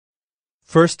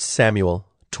1 Samuel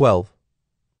 12.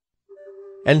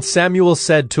 And Samuel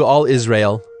said to all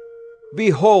Israel,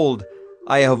 Behold,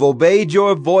 I have obeyed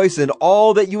your voice in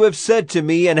all that you have said to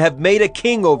me, and have made a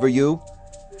king over you.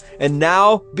 And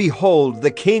now, behold,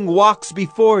 the king walks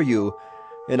before you,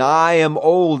 and I am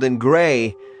old and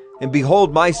gray, and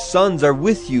behold, my sons are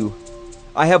with you.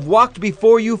 I have walked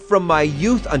before you from my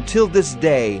youth until this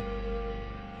day.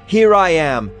 Here I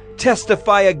am,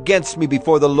 testify against me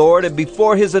before the Lord and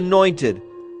before his anointed.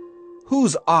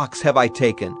 Whose ox have I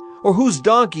taken, or whose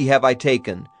donkey have I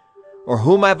taken? Or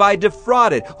whom have I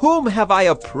defrauded? Whom have I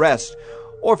oppressed?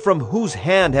 Or from whose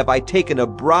hand have I taken a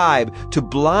bribe to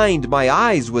blind my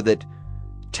eyes with it?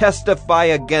 Testify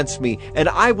against me, and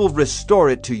I will restore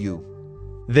it to you.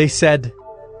 They said,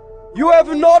 You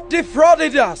have not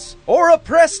defrauded us, or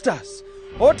oppressed us,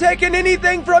 or taken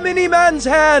anything from any man's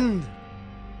hand.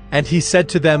 And he said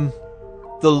to them,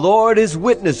 The Lord is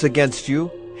witness against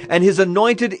you, and his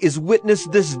anointed is witness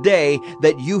this day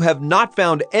that you have not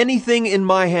found anything in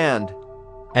my hand.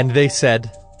 And they said,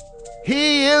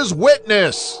 He is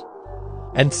witness.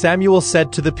 And Samuel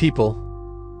said to the people,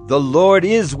 The Lord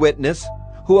is witness,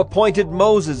 who appointed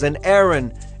Moses and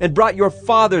Aaron, and brought your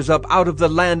fathers up out of the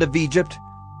land of Egypt.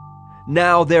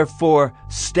 Now therefore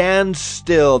stand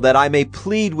still, that I may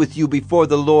plead with you before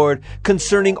the Lord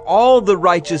concerning all the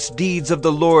righteous deeds of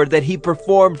the Lord that he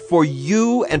performed for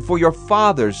you and for your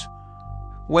fathers.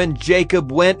 When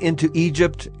Jacob went into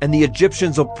Egypt, and the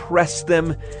Egyptians oppressed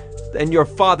them, then your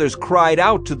fathers cried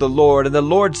out to the Lord, and the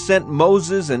Lord sent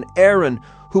Moses and Aaron,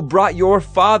 who brought your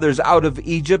fathers out of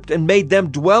Egypt and made them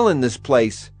dwell in this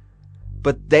place.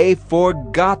 But they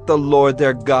forgot the Lord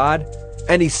their God,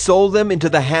 and he sold them into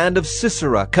the hand of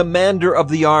Sisera, commander of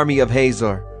the army of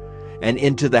Hazor, and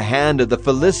into the hand of the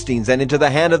Philistines, and into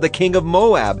the hand of the king of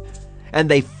Moab. And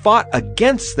they fought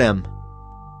against them.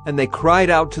 And they cried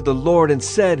out to the Lord and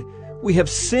said, We have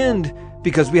sinned,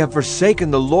 because we have forsaken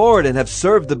the Lord, and have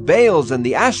served the Baals and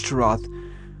the Ashtaroth.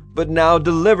 But now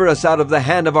deliver us out of the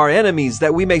hand of our enemies,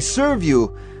 that we may serve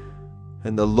you.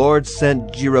 And the Lord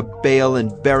sent Jerubbaal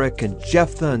and Barak and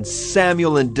Jephthah and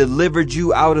Samuel, and delivered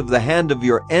you out of the hand of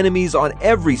your enemies on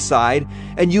every side,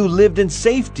 and you lived in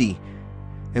safety.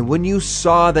 And when you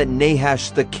saw that Nahash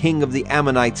the king of the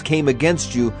Ammonites came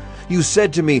against you, you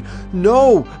said to me,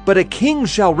 No, but a king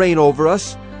shall reign over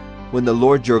us, when the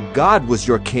Lord your God was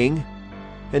your king.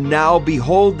 And now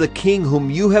behold the king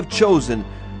whom you have chosen,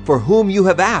 for whom you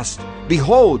have asked.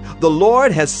 Behold, the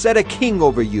Lord has set a king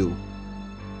over you.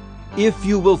 If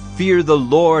you will fear the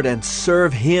Lord and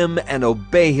serve him and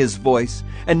obey his voice,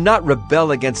 and not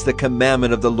rebel against the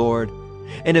commandment of the Lord,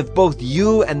 and if both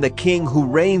you and the king who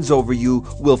reigns over you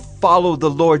will follow the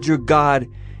Lord your God,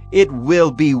 it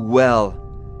will be well.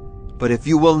 But if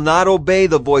you will not obey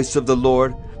the voice of the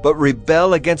Lord, but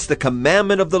rebel against the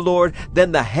commandment of the Lord,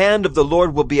 then the hand of the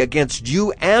Lord will be against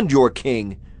you and your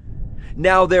king.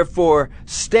 Now therefore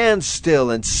stand still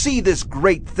and see this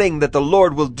great thing that the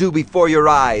Lord will do before your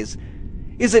eyes.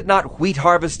 Is it not wheat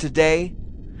harvest today?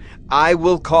 I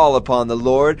will call upon the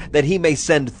Lord, that he may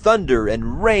send thunder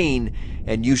and rain,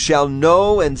 and you shall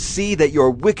know and see that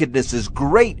your wickedness is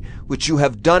great, which you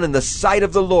have done in the sight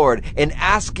of the Lord, in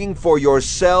asking for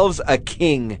yourselves a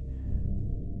king.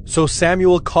 So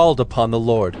Samuel called upon the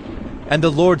Lord, and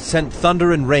the Lord sent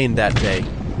thunder and rain that day.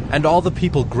 And all the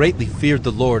people greatly feared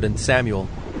the Lord and Samuel.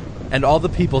 And all the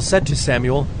people said to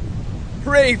Samuel,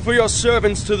 Pray for your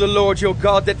servants to the Lord your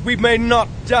God, that we may not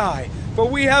die. For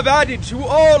we have added to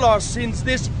all our sins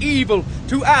this evil,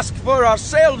 to ask for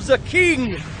ourselves a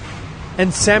king.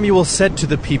 And Samuel said to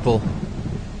the people,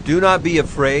 Do not be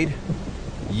afraid.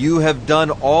 You have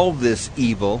done all this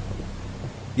evil.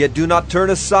 Yet do not turn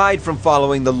aside from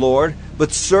following the Lord,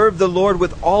 but serve the Lord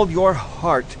with all your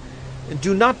heart. And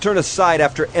do not turn aside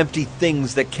after empty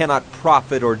things that cannot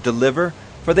profit or deliver,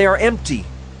 for they are empty.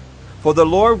 For the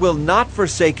Lord will not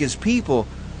forsake his people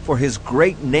for his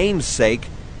great name's sake,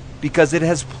 because it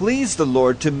has pleased the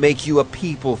Lord to make you a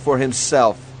people for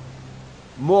himself.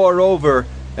 Moreover,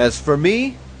 as for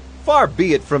me, far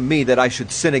be it from me that I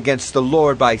should sin against the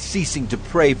Lord by ceasing to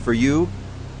pray for you,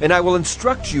 and I will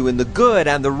instruct you in the good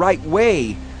and the right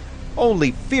way.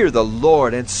 Only fear the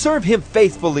Lord and serve him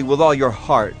faithfully with all your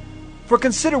heart. For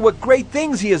consider what great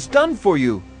things he has done for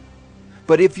you.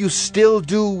 But if you still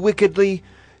do wickedly,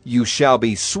 you shall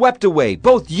be swept away,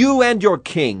 both you and your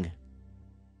king.